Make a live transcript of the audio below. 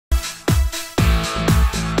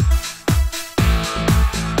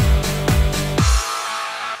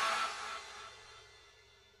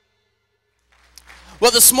Well,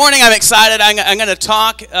 this morning I'm excited. I'm going to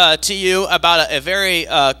talk to you about a very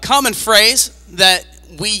common phrase that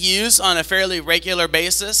we use on a fairly regular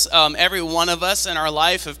basis. Every one of us in our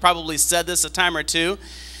life have probably said this a time or two.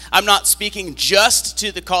 I'm not speaking just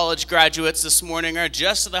to the college graduates this morning or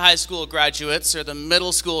just to the high school graduates or the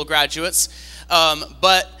middle school graduates,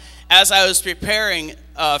 but as I was preparing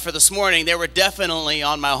for this morning, they were definitely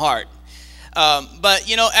on my heart. But,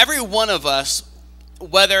 you know, every one of us,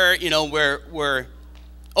 whether, you know, we're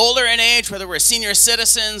older in age, whether we're senior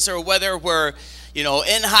citizens or whether we're, you know,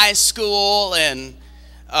 in high school and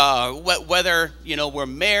whether, you know, we're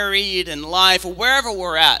married in life or wherever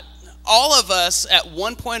we're at, all of us at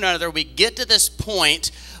one point or another, we get to this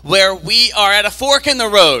point where we are at a fork in the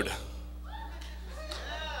road.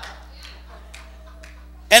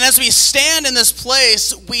 And as we stand in this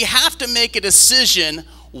place, we have to make a decision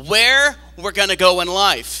where we're going to go in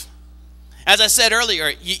life. As I said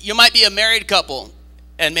earlier, you might be a married couple,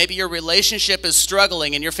 and maybe your relationship is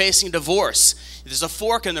struggling and you're facing divorce. There's a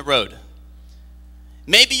fork in the road.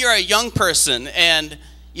 Maybe you're a young person and,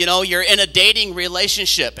 you know, you're in a dating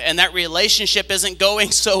relationship and that relationship isn't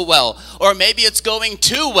going so well. Or maybe it's going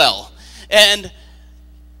too well. And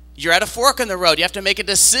you're at a fork in the road. You have to make a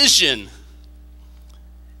decision.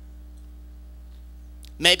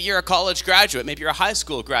 Maybe you're a college graduate. Maybe you're a high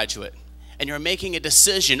school graduate. And you're making a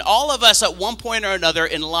decision. All of us at one point or another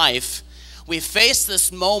in life, we face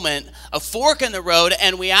this moment, a fork in the road,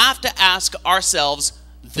 and we have to ask ourselves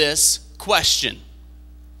this question.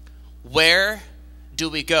 Where do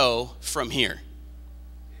we go from here?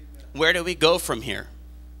 Where do we go from here?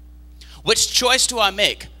 Which choice do I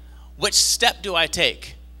make? Which step do I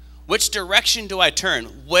take? Which direction do I turn?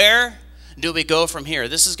 Where do we go from here?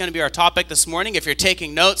 This is going to be our topic this morning. If you're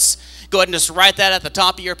taking notes, go ahead and just write that at the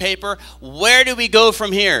top of your paper. Where do we go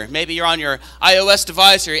from here? Maybe you're on your iOS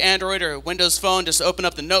device or your Android or Windows phone. Just open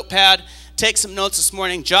up the notepad, take some notes this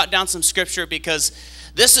morning, jot down some scripture, because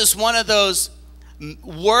this is one of those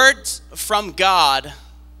words from God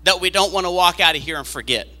that we don't want to walk out of here and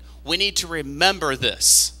forget. We need to remember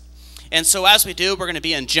this. And so as we do, we're going to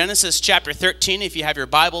be in Genesis chapter 13. If you have your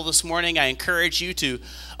Bible this morning, I encourage you to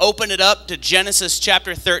open it up to Genesis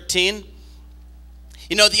chapter 13.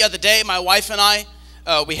 You know, the other day, my wife and I,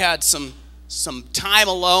 we had some time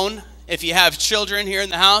alone. If you have children here in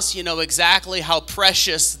the house, you know exactly how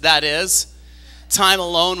precious that is. Time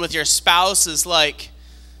alone with your spouse is like,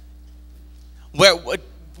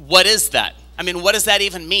 what is that? I mean, what does that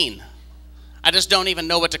even mean? I just don't even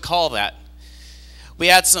know what to call that. We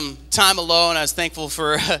had some time alone. I was thankful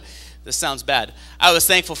for, this sounds bad. I was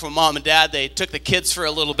thankful for Mom and Dad. They took the kids for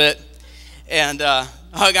a little bit and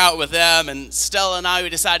hung out with them. And Stella and I, we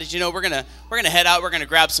decided, you know, we're gonna head out. We're gonna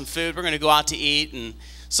grab some food. We're gonna go out to eat. And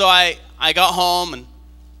so I got home and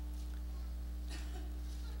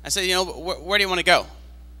I said, you know, where do you want to go?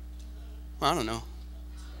 Well, I don't know.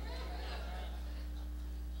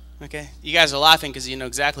 Okay, you guys are laughing because you know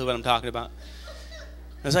exactly what I'm talking about.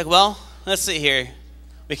 I was like, well, let's see here.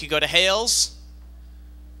 We could go to Hales,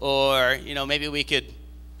 or, you know, maybe we could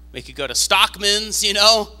go to Stockman's, you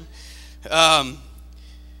know.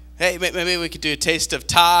 Hey, maybe we could do a taste of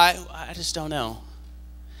Thai. I just don't know.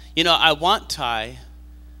 You know, I want Thai,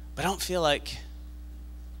 but I don't feel like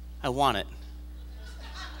I want it.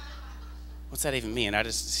 What's that even mean?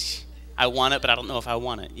 I want it, but I don't know if I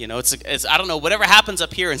want it. You know, it's I don't know, whatever happens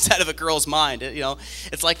up here inside of a girl's mind, you know,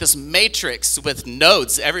 it's like this matrix with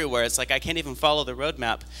nodes everywhere. It's like I can't even follow the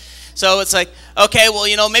roadmap. So it's like, okay, well,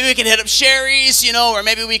 you know, maybe we can hit up Sherry's, you know, or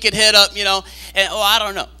maybe we could hit up, you know, and I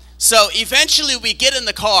don't know. So eventually we get in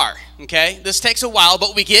the car, okay? This takes a while,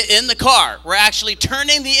 but we get in the car. We're actually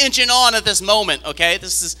turning the engine on at this moment, okay?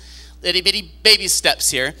 This is itty bitty baby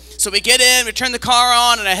steps here. So we get in, we turn the car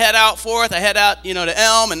on, and I head out forth. I head out, you know, to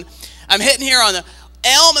Elm, and I'm hitting here on the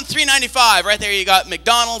Elm and 395. Right there you got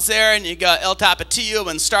McDonald's there, and you got El Tapatio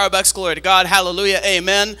and Starbucks. Glory to God. Hallelujah.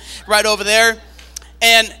 Amen. Right over there.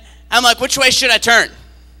 And I'm like, which way should I turn?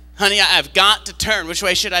 Honey, I've got to turn. Which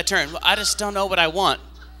way should I turn? Well, I just don't know what I want.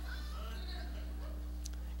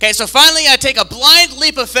 Okay, so finally I take a blind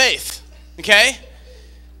leap of faith. Okay?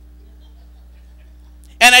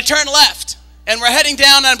 And I turn left. And we're heading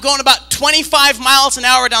down, and I'm going about 25 miles an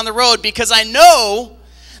hour down the road because I know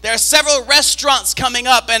there are several restaurants coming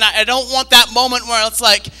up, and I don't want that moment where it's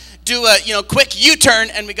like, do a, you know, quick U-turn,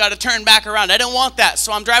 and we got to turn back around. I don't want that.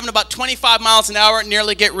 So I'm driving about 25 miles an hour,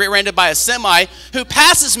 nearly get rear-ended by a semi who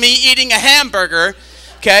passes me eating a hamburger,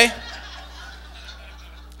 okay?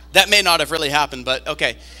 That may not have really happened, but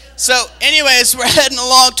okay. So anyways, we're heading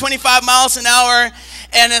along 25 miles an hour,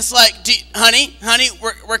 and it's like, honey,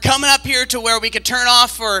 we're coming up here to where we could turn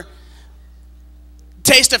off for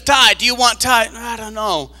taste of Thai. Do you want Thai? I don't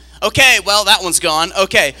know. Okay, well, that one's gone.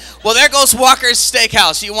 Okay, well, there goes Walker's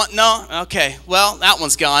Steakhouse. You want, no? Okay, well, that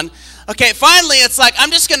one's gone. Okay, finally, it's like,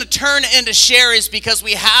 I'm just going to turn into Sherry's because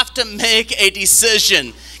we have to make a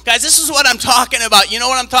decision. Guys, this is what I'm talking about. You know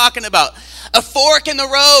what I'm talking about? A fork in the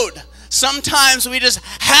road. Sometimes we just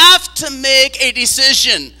have to make a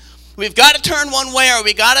decision. We've got to turn one way or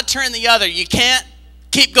we got to turn the other. You can't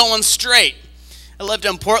keep going straight. I lived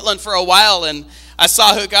in Portland for a while, and I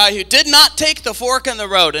saw a guy who did not take the fork in the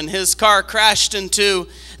road, and his car crashed into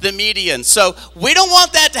the median. So we don't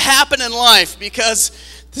want that to happen in life because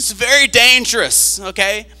this is very dangerous,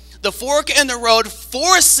 okay? The fork in the road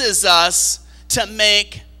forces us to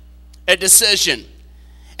make a decision.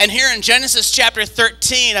 And here in Genesis chapter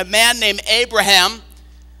 13, a man named Abraham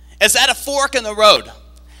is at a fork in the road.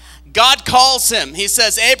 God calls him. He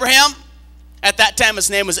says, Abraham, at that time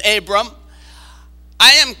his name was Abram,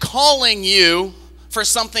 I am calling you for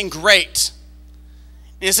something great.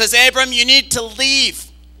 And he says, Abram, you need to leave.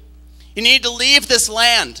 You need to leave this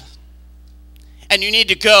land. And you need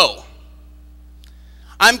to go.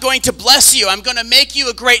 I'm going to bless you. I'm going to make you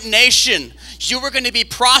a great nation. You are going to be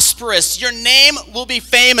prosperous. Your name will be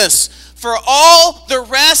famous. For all the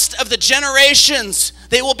rest of the generations,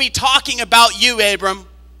 they will be talking about you, Abram.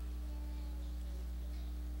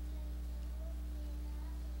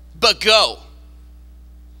 But go.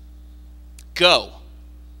 Go.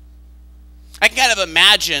 I can kind of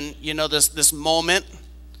imagine, this moment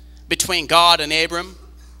between God and Abram.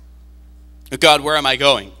 God, where am I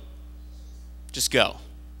going? Just go.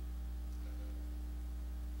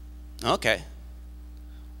 Okay.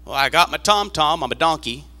 Well, I got my TomTom. I'm a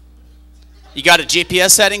donkey. You got a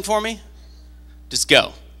GPS setting for me? Just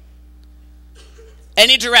go.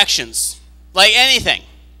 Any directions. Like anything.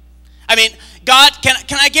 I mean, God, can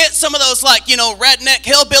I get some of those redneck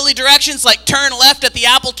hillbilly directions, like turn left at the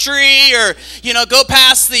apple tree or, go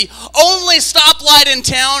past the only stoplight in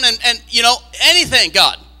town and anything,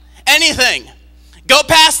 God, anything. Go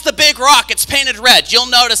past the big rock. It's painted red. You'll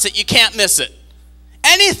notice it. You can't miss it.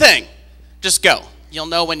 Anything. Just go. You'll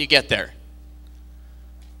know when you get there.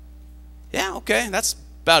 Yeah, okay. That's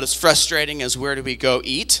about as frustrating as where do we go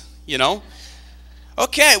eat,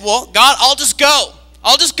 Okay, well, God, I'll just go.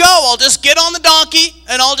 I'll just go. I'll just get on the donkey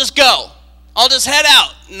and I'll just go. I'll just head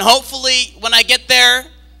out. And hopefully when I get there,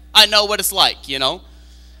 I know what it's like,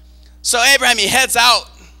 So Abraham, he heads out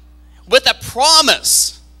with a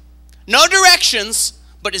promise. No directions,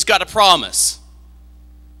 but he's got a promise.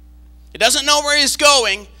 He doesn't know where he's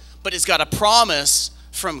going, but he's got a promise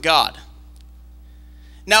from God.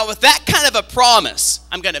 Now with that kind of a promise,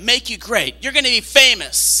 I'm going to make you great. You're going to be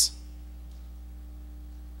famous.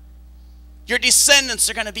 Your descendants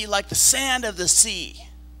are going to be like the sand of the sea.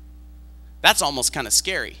 That's almost kind of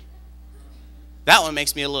scary. That one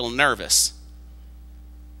makes me a little nervous.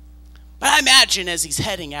 But I imagine as he's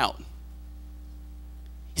heading out,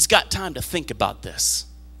 he's got time to think about this.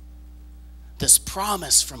 This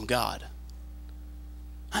promise from God.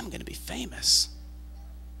 I'm going to be famous.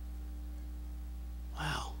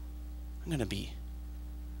 Wow. I'm going to be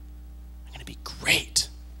great.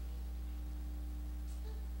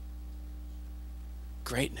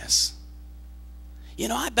 Greatness.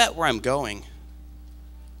 I bet where I'm going,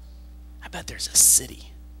 I bet there's a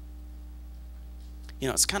city.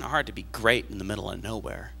 It's kind of hard to be great in the middle of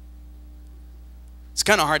nowhere. It's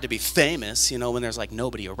kind of hard to be famous, when there's like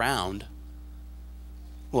nobody around.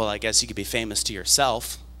 Well, I guess you could be famous to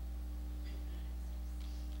yourself.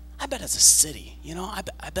 I bet it's a city,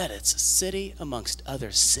 I bet it's a city amongst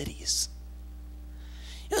other cities.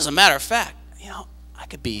 As a matter of fact, I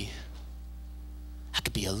could be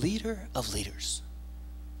a leader of leaders.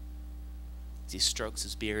 As he strokes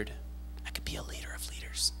his beard, I could be a leader of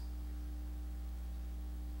leaders.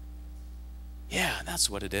 Yeah, that's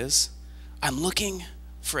what it is. I'm looking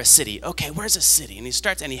for a city. Okay, where's a city? And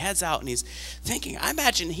he heads out and he's thinking. I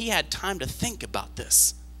imagine he had time to think about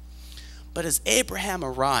this. But as Abraham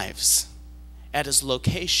arrives at his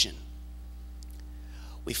location,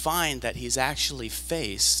 we find that he's actually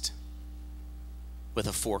faced with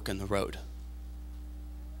a fork in the road.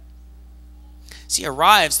 As he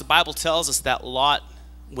arrives, the Bible tells us that Lot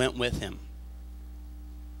went with him.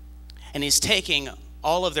 And he's taking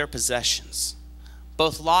all of their possessions.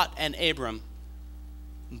 Both Lot and Abram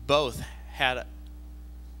both had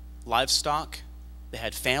livestock. They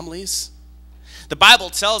had families. The Bible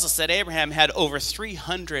tells us that Abraham had over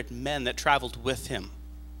 300 men that traveled with him.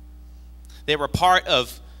 They were part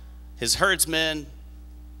of his herdsmen,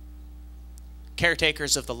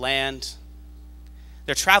 caretakers of the land.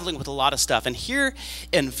 They're traveling with a lot of stuff. And here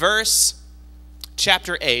in verse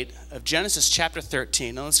chapter 8 of Genesis chapter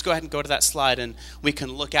 13. Now let's go ahead and go to that slide and we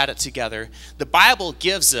can look at it together. The Bible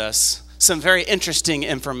gives us some very interesting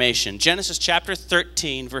information. Genesis chapter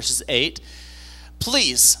 13, verses 8.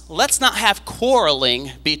 Please, let's not have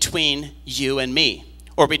quarreling between you and me,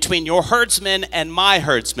 or between your herdsmen and my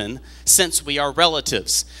herdsmen, since we are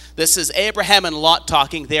relatives. This is Abraham and Lot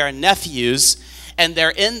talking. They are nephews, and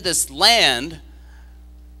they're in this land,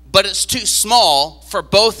 but it's too small for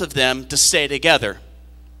both of them to stay together.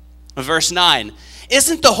 Verse 9,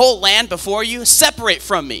 isn't the whole land before you? Separate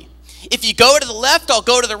from me. If you go to the left, I'll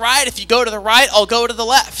go to the right. If you go to the right, I'll go to the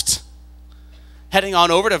left. Heading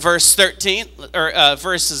on over to verse 13, or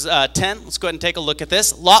verses 10, let's go ahead and take a look at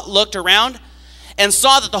this. Lot looked around and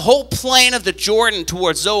saw that the whole plain of the Jordan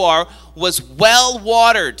towards Zoar was well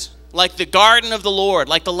watered, like the garden of the Lord,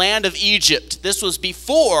 like the land of Egypt. This was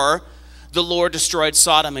before the Lord destroyed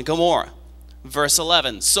Sodom and Gomorrah. Verse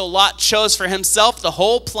 11, so Lot chose for himself the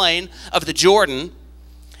whole plain of the Jordan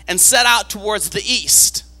and set out towards the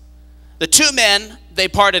east. The two men, they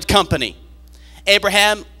parted company.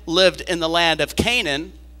 Abraham lived in the land of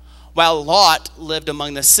Canaan, while Lot lived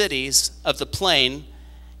among the cities of the plain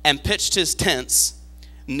and pitched his tents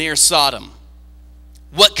near Sodom.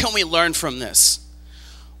 What can we learn from this?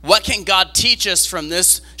 What can God teach us from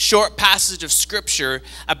this short passage of Scripture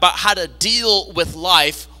about how to deal with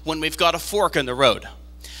life when we've got a fork in the road?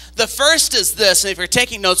 The first is this, and if you're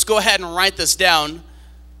taking notes, go ahead and write this down.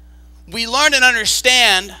 We learn and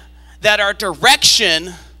understand that our direction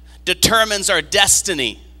determines our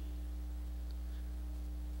destiny.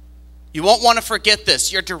 You won't want to forget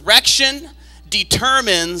this. Your direction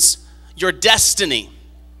determines your destiny.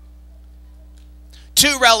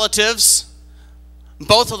 Two relatives,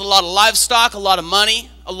 both with a lot of livestock, a lot of money,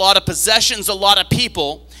 a lot of possessions, a lot of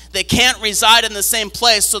people. They can't reside in the same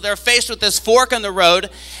place, so they're faced with this fork in the road,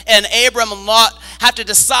 and Abram and Lot have to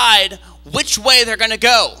decide which way they're going to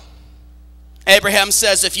go. Abraham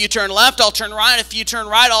says, if you turn left, I'll turn right. If you turn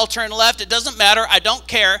right, I'll turn left. It doesn't matter. I don't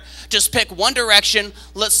care. Just pick one direction.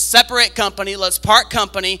 Let's separate company. Let's part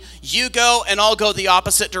company. You go, and I'll go the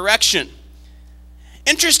opposite direction.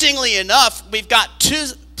 Interestingly enough, we've got two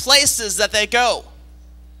places that they go.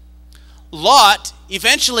 Lot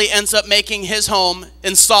eventually ends up making his home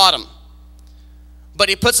in Sodom, but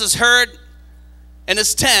he puts his herd and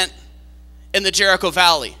his tent in the Jericho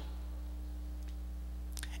Valley.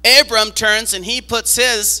 Abram turns and he puts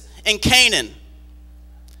his in Canaan.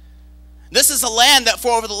 This is a land that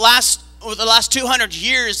for over the last 200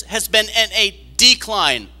 years has been in a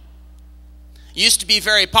decline. Used to be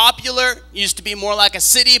very popular, used to be more like a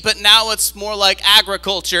city, but now it's more like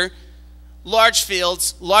agriculture. Large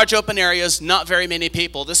fields, large open areas, not very many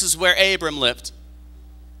people. This is where Abram lived.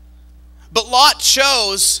 But Lot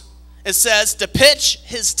chose, it says, to pitch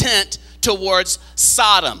his tent towards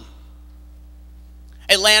Sodom.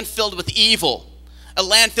 A land filled with evil. A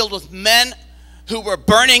land filled with men who were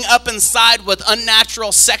burning up inside with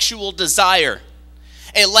unnatural sexual desire.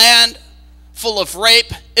 A land full of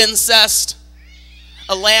rape, incest.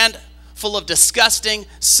 A land full of disgusting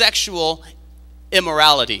sexual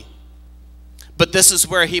immorality. But this is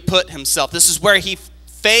where he put himself. This is where he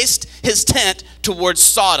faced his tent towards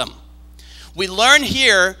Sodom. We learn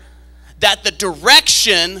here that the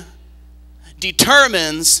direction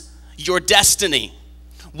determines your destiny.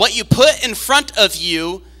 What you put in front of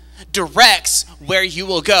you directs where you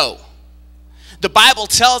will go. The Bible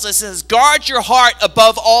tells us, it says, guard your heart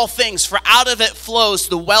above all things, for out of it flows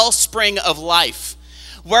the wellspring of life.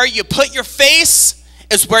 Where you put your face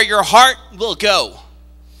is where your heart will go.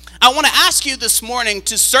 I want to ask you this morning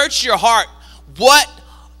to search your heart. What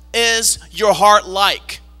is your heart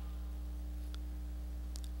like?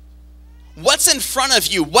 What's in front of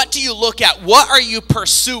you? What do you look at? What are you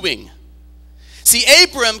pursuing? See,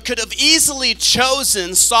 Abram could have easily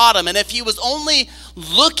chosen Sodom, and if he was only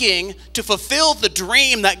looking to fulfill the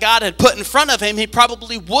dream that God had put in front of him, he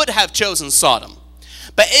probably would have chosen Sodom.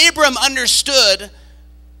 But Abram understood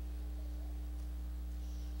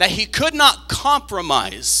that he could not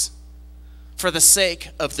compromise for the sake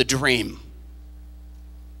of the dream.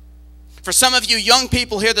 For some of you young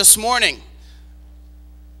people here this morning,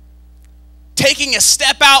 taking a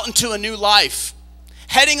step out into a new life,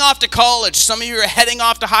 heading off to college. Some of you are heading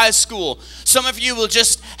off to high school. Some of you will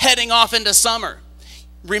just heading off into summer.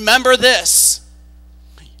 Remember this: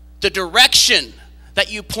 the direction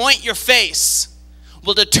that you point your face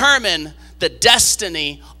will determine the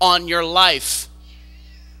destiny on your life.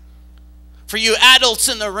 For you adults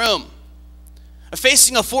in the room,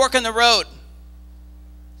 facing a fork in the road,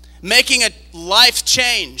 making a life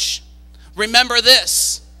change, remember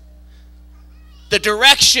this: the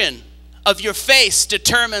direction of your face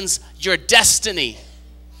determines your destiny.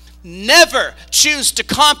 Never choose to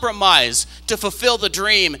compromise to fulfill the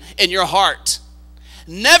dream in your heart.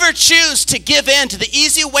 Never choose to give in to the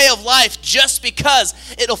easy way of life just because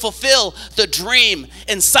it'll fulfill the dream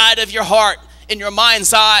inside of your heart, in your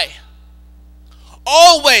mind's eye.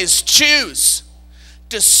 Always choose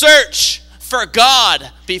to search for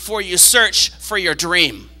God before you search for your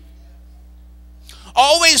dream.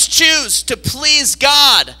 Always choose to please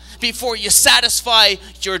God before you satisfy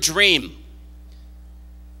your dream.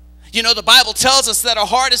 You know, the Bible tells us that our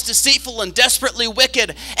heart is deceitful and desperately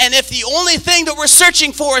wicked. And if the only thing that we're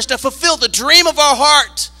searching for is to fulfill the dream of our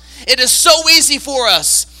heart, it is so easy for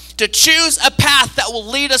us to choose a path that will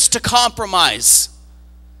lead us to compromise.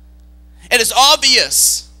 It is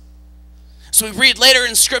obvious. So we read later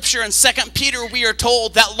in Scripture in 2 Peter, we are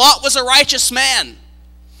told that Lot was a righteous man.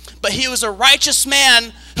 But he was a righteous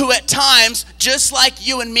man who at times, just like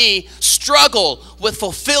you and me, struggle with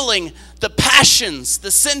fulfilling the passions,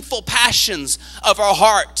 the sinful passions of our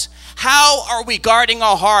heart. How are we guarding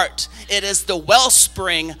our heart? It is the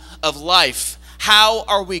wellspring of life. How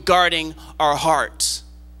are we guarding our heart?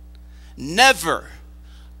 Never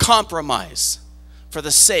compromise for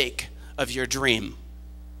the sake of your dream.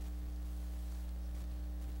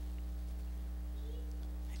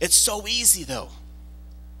 It's so easy, though.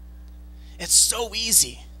 It's so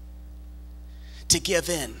easy to give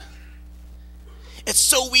in. It's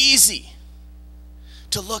so easy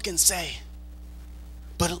to look and say,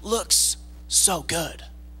 but it looks so good.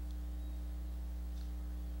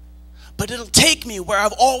 But it'll take me where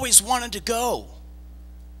I've always wanted to go.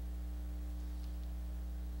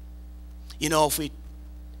 You know, if we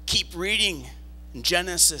keep reading in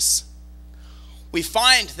Genesis, we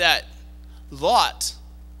find that Lot,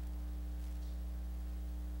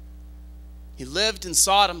 he lived in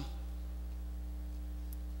Sodom,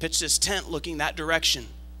 pitched his tent looking that direction.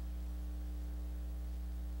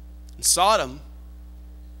 And Sodom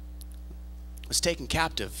was taken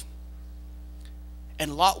captive,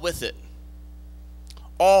 and Lot with it.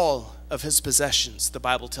 All of his possessions, the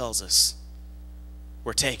Bible tells us,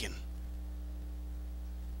 were taken.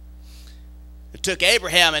 It took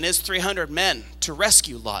Abraham and his 300 men to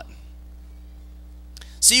rescue Lot.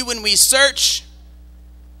 See, when we search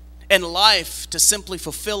in life to simply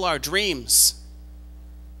fulfill our dreams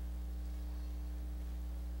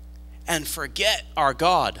and forget our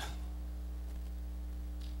God,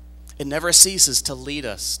 it never ceases to lead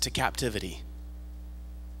us to captivity.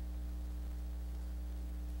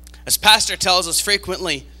 As Pastor tells us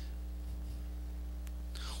frequently,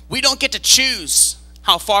 we don't get to choose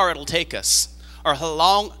how far it'll take us or how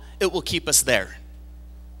long it will keep us there.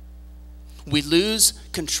 We lose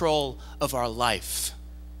control of our life.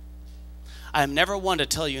 I'm never one to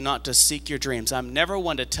tell you not to seek your dreams. I'm never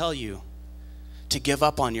one to tell you to give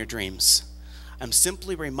up on your dreams. I'm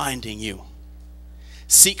simply reminding you,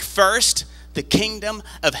 seek first the kingdom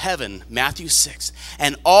of heaven, Matthew 6,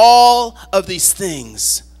 and all of these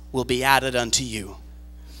things will be added unto you.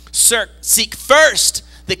 Seek first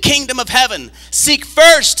the kingdom of heaven. Seek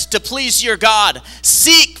first to please your God.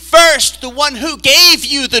 Seek first the one who gave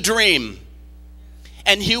you the dream,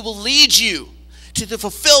 and he will lead you to the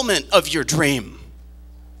fulfillment of your dream.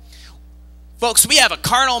 Folks, we have a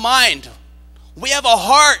carnal mind. We have a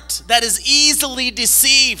heart that is easily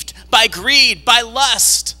deceived by greed, by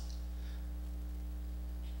lust.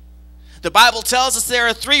 The Bible tells us there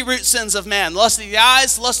are 3 root sins of man: lust of the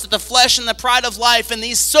eyes, lust of the flesh, and the pride of life. And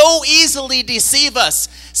these so easily deceive us.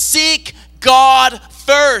 Seek God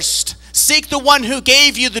first. Seek the one who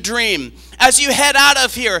gave you the dream. As you head out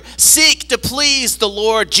of here, seek to please the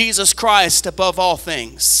Lord Jesus Christ above all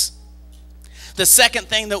things. The second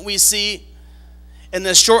thing that we see in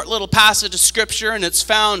this short little passage of Scripture, and it's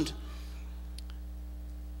found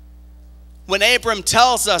when Abram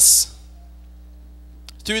tells us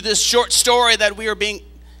through this short story that we are being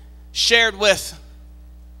shared with.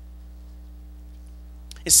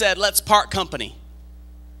 He said, let's part company.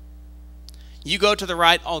 You go to the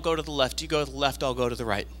right, I'll go to the left. You go to the left, I'll go to the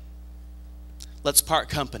right. Let's part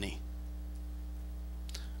company.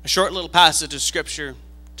 A short little passage of Scripture,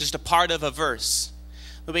 just a part of a verse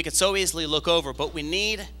that we could so easily look over, but we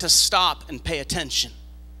need to stop and pay attention.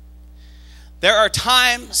 There are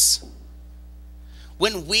times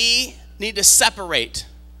when we need to separate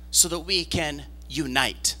so that we can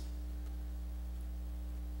unite.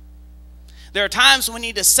 There are times when we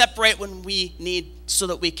need to separate so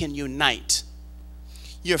that we can unite.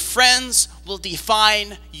 Your friends will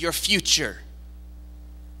define your future.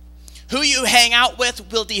 Who you hang out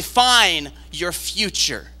with will define your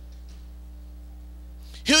future.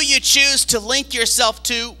 Who you choose to link yourself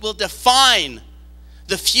to will define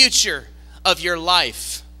the future of your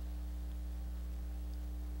life.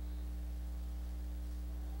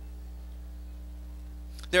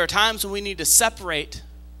 There are times when we need to separate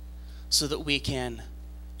so that we can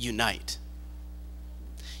unite.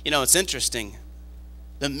 You know, it's interesting.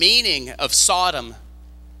 The meaning of Sodom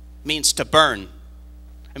means to burn.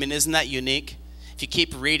 I mean, isn't that unique? If you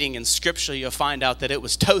keep reading in Scripture, you'll find out that it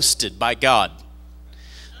was toasted by God.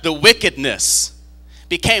 The wickedness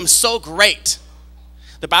became so great.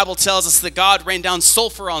 The Bible tells us that God rained down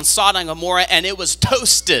sulfur on Sodom and Gomorrah, and it was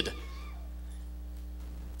toasted.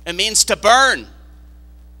 It means to burn.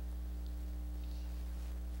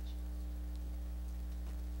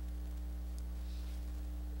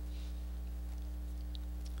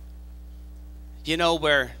 You know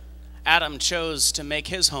where Adam chose to make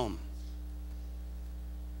his home?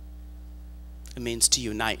 It means to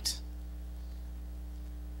unite.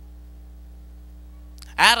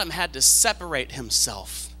 Adam had to separate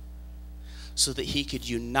himself so that he could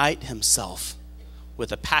unite himself with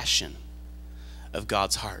the passion of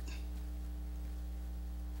God's heart.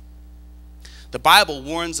 The Bible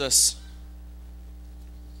warns us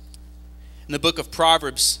in the book of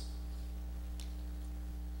Proverbs,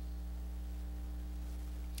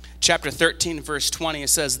 chapter 13, verse 20, it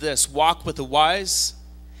says this: walk with the wise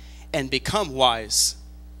and become wise,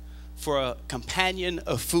 for a companion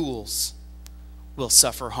of fools will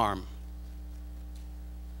suffer harm.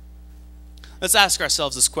 Let's ask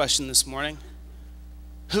ourselves this question this morning.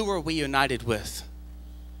 Who are we united with?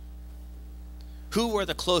 Who are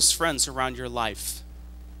the close friends around your life?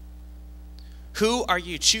 Who are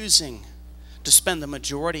you choosing to spend the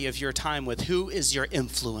majority of your time with? Who is your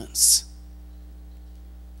influence?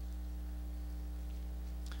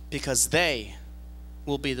 Because they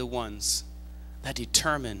will be the ones that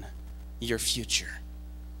determine your future.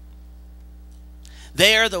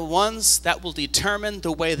 They are the ones that will determine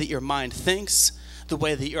the way that your mind thinks, the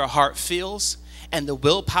way that your heart feels, and the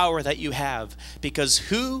willpower that you have. Because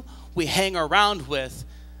who we hang around with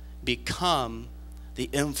become the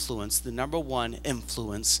influence, the number one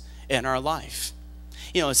influence in our life.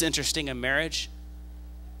 You know, it's interesting in marriage.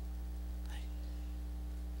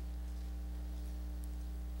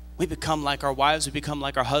 We become like our wives. We become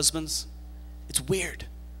like our husbands. It's weird.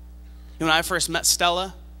 You know, when I first met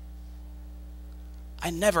Stella,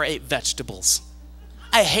 I never ate vegetables.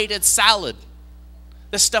 I hated salad.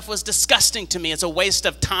 This stuff was disgusting to me. It's a waste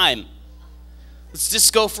of time. Let's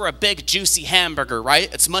just go for a big, juicy hamburger,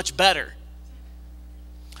 right? It's much better.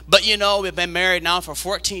 But you know, we've been married now for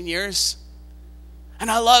 14 years.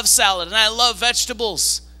 And I love salad, and I love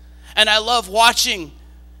vegetables. And I love watching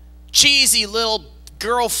cheesy little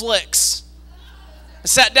girl flicks. I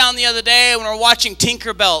sat down the other day when we were watching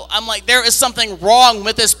Tinkerbell. I'm like, there is something wrong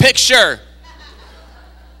with this picture.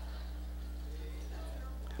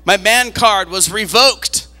 My man card was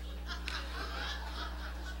revoked.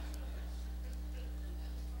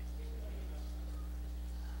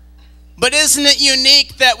 But isn't it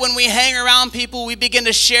unique that when we hang around people, we begin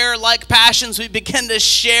to share like passions, we begin to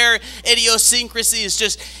share idiosyncrasies?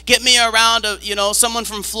 Just get me around, someone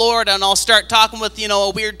from Florida, and I'll start talking with,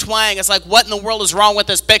 a weird twang. It's like, what in the world is wrong with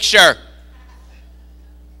this picture?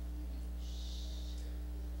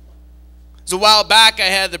 So a while back, I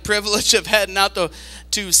had the privilege of heading out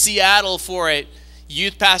to Seattle for a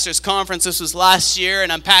youth pastors conference. This was last year,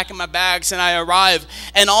 and I'm packing my bags, and I arrive,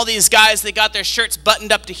 and all these guys, they got their shirts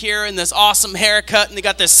buttoned up to here and this awesome haircut, and they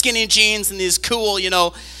got their skinny jeans and these cool,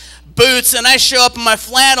 boots, and I show up in my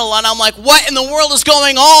flannel, and I'm like, what in the world is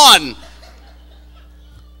going on?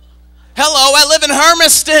 Hello, I live in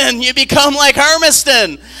Hermiston. You become like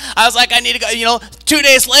Hermiston. I was like, I need to go, 2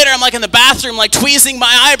 days later, I'm like in the bathroom, like tweezing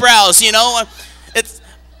my eyebrows, It's,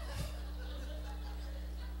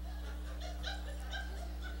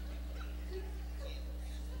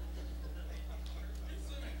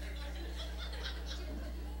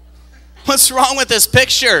 what's wrong with this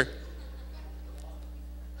picture?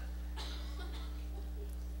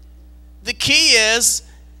 The key is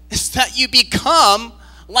that you become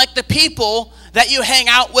like the people that you hang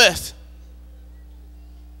out with.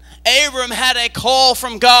 Abram had a call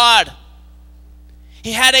from God.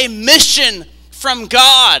 He had a mission from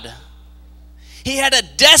God. He had a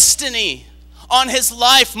destiny on his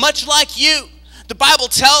life, much like you. The Bible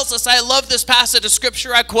tells us, I love this passage of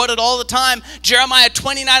Scripture, I quote it all the time, Jeremiah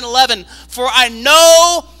 29:11, for I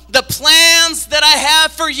know the plans that I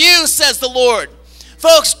have for you, says the Lord.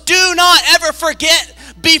 Folks, do not ever forget,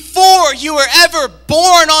 before you were ever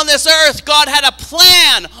born on this earth, God had a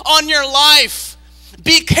plan on your life.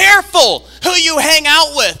 Be careful who you hang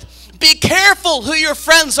out with. Be careful who your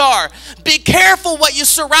friends are. Be careful what you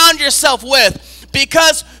surround yourself with,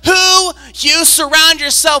 because who you surround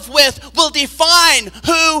yourself with will define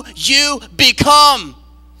who you become.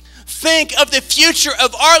 Think of the future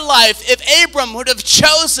of our life if Abram would have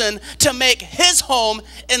chosen to make his home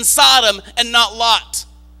in Sodom and not Lot.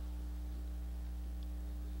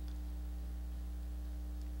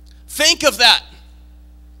 Think of that.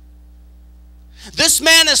 This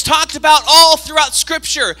man is talked about all throughout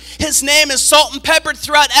Scripture. His name is salt and peppered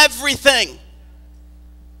throughout everything.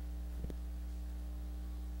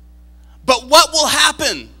 But what will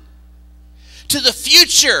happen to the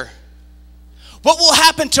future? What will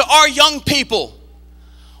happen to our young people?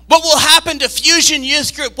 What will happen to Fusion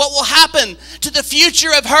Youth Group? What will happen to the future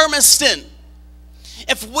of Hermiston?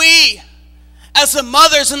 If we, as the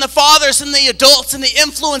mothers and the fathers and the adults and the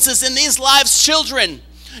influences in these lives' children,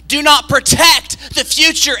 do not protect the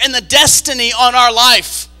future and the destiny on our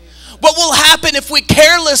life? What will happen if we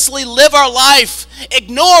carelessly live our life,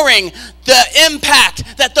 ignoring the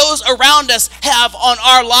impact that those around us have on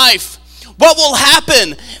our life? What will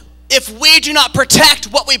happen if we do not protect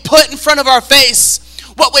what we put in front of our face,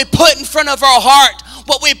 what we put in front of our heart,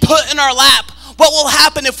 what we put in our lap? What will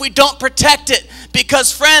happen if we don't protect it?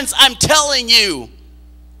 Because friends, I'm telling you,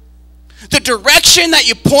 the direction that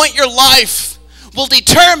you point your life will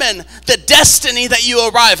determine the destiny that you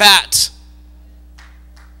arrive at.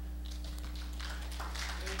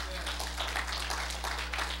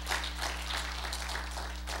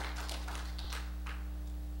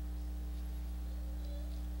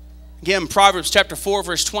 Again, Proverbs chapter 4,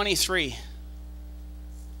 verse 23.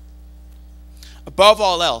 Above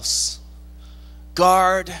all else,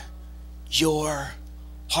 guard your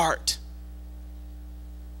heart.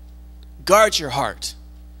 Guard your heart.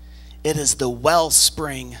 It is the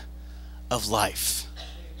wellspring of life.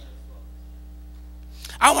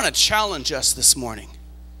 I want to challenge us this morning.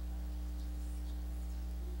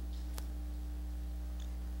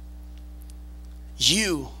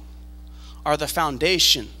 You are the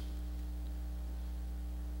foundation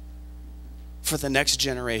for the next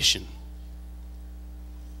generation.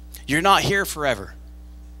 You're not here forever.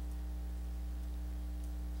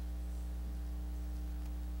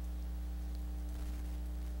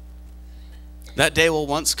 That day will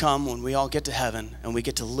once come when we all get to heaven and we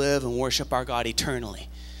get to live and worship our God eternally.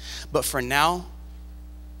 But for now,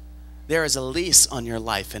 there is a lease on your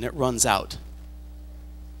life and it runs out.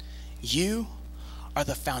 You are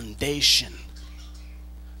the foundation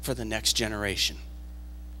for the next generation.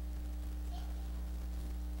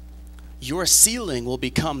 Your ceiling will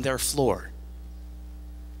become their floor.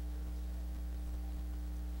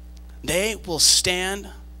 They will stand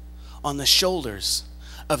on the shoulders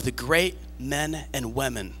of the great men and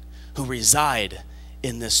women who reside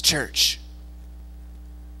in this church.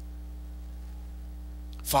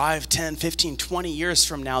 5, 10, 15, 20 years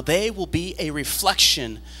from now, they will be a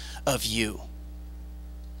reflection of you.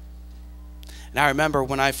 And I remember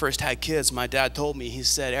when I first had kids, my dad told me, he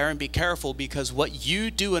said, Aaron, be careful, because what you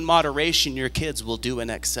do in moderation, your kids will do in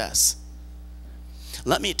excess.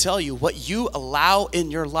 Let me tell you, what you allow in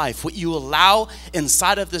your life, what you allow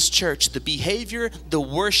inside of this church, the behavior, the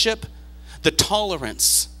worship, the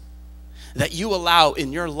tolerance that you allow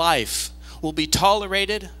in your life will be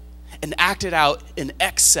tolerated and acted out in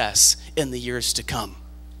excess in the years to come.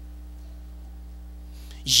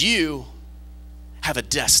 You have a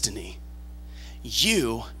destiny.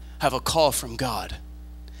 You have a call from God.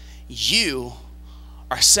 You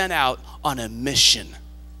are sent out on a mission.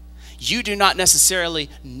 You do not necessarily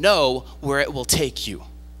know where it will take you.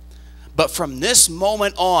 But from this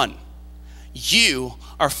moment on, you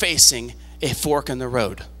are facing a fork in the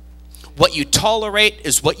road. What you tolerate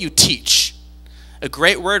is what you teach. A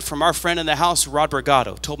great word from our friend in the house, Rod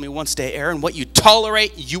Brigado, told me once day, Aaron, what you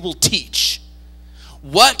tolerate, you will teach.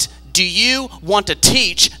 What do you want to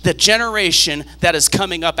teach the generation that is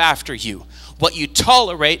coming up after you? What you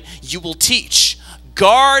tolerate, you will teach.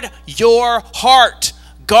 Guard your heart.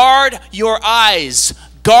 Guard your eyes.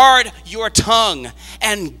 Guard your tongue.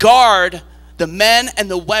 And guard the men and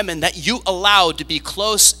the women that you allow to be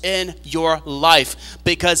close in your life,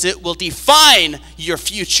 because it will define your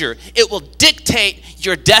future. It will dictate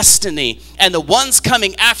your destiny. And the ones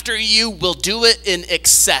coming after you will do it in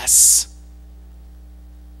excess.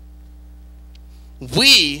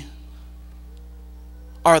 We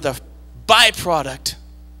are the byproduct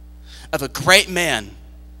of a great man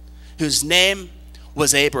whose name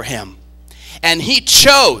was Abraham. And he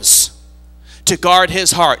chose to guard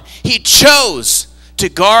his heart. He chose to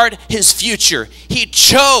guard his future. He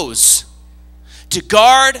chose to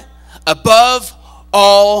guard above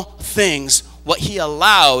all things what he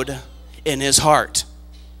allowed in his heart.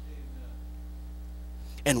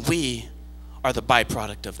 And we are the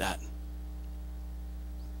byproduct of that.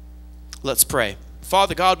 Let's pray.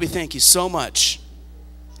 Father God, we thank you so much.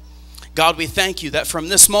 God, we thank you that from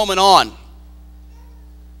this moment on,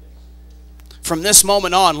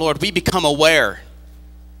 Lord, we become aware.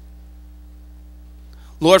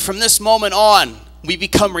 Lord, from this moment on, we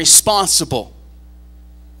become responsible.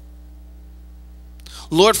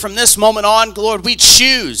 Lord, from this moment on, Lord, we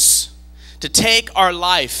choose to take our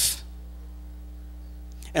life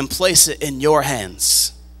and place it in your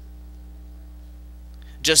hands.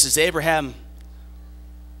 Just as Abraham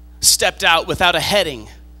stepped out without a heading,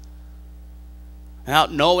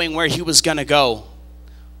 without knowing where he was going to go,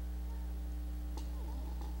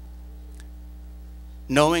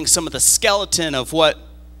 knowing some of the skeleton of what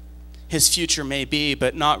his future may be,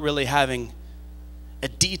 but not really having a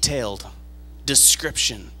detailed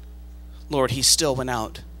description. Lord, he still went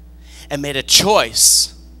out and made a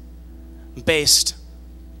choice based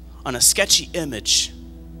on a sketchy image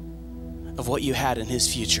of what you had in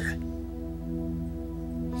his future.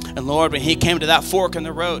 And Lord, when he came to that fork in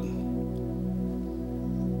the road,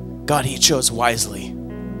 God, he chose wisely.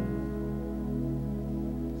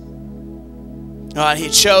 God, he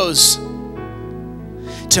chose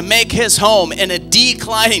to make his home in a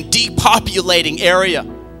declining, depopulating area.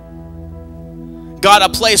 God, a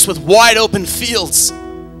place with wide open fields,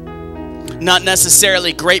 not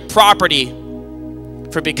necessarily great property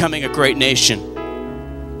for becoming a great nation.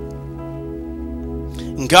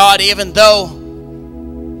 And God, even though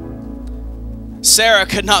Sarah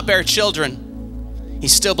could not bear children, he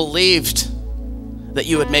still believed that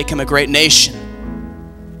you would make him a great nation.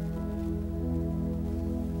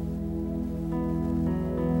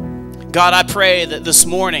 God, I pray that this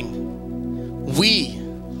morning we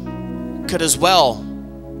could as well,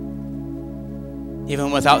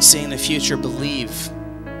 even without seeing the future, believe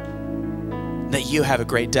that you have a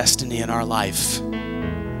great destiny in our life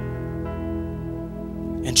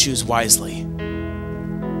and choose wisely.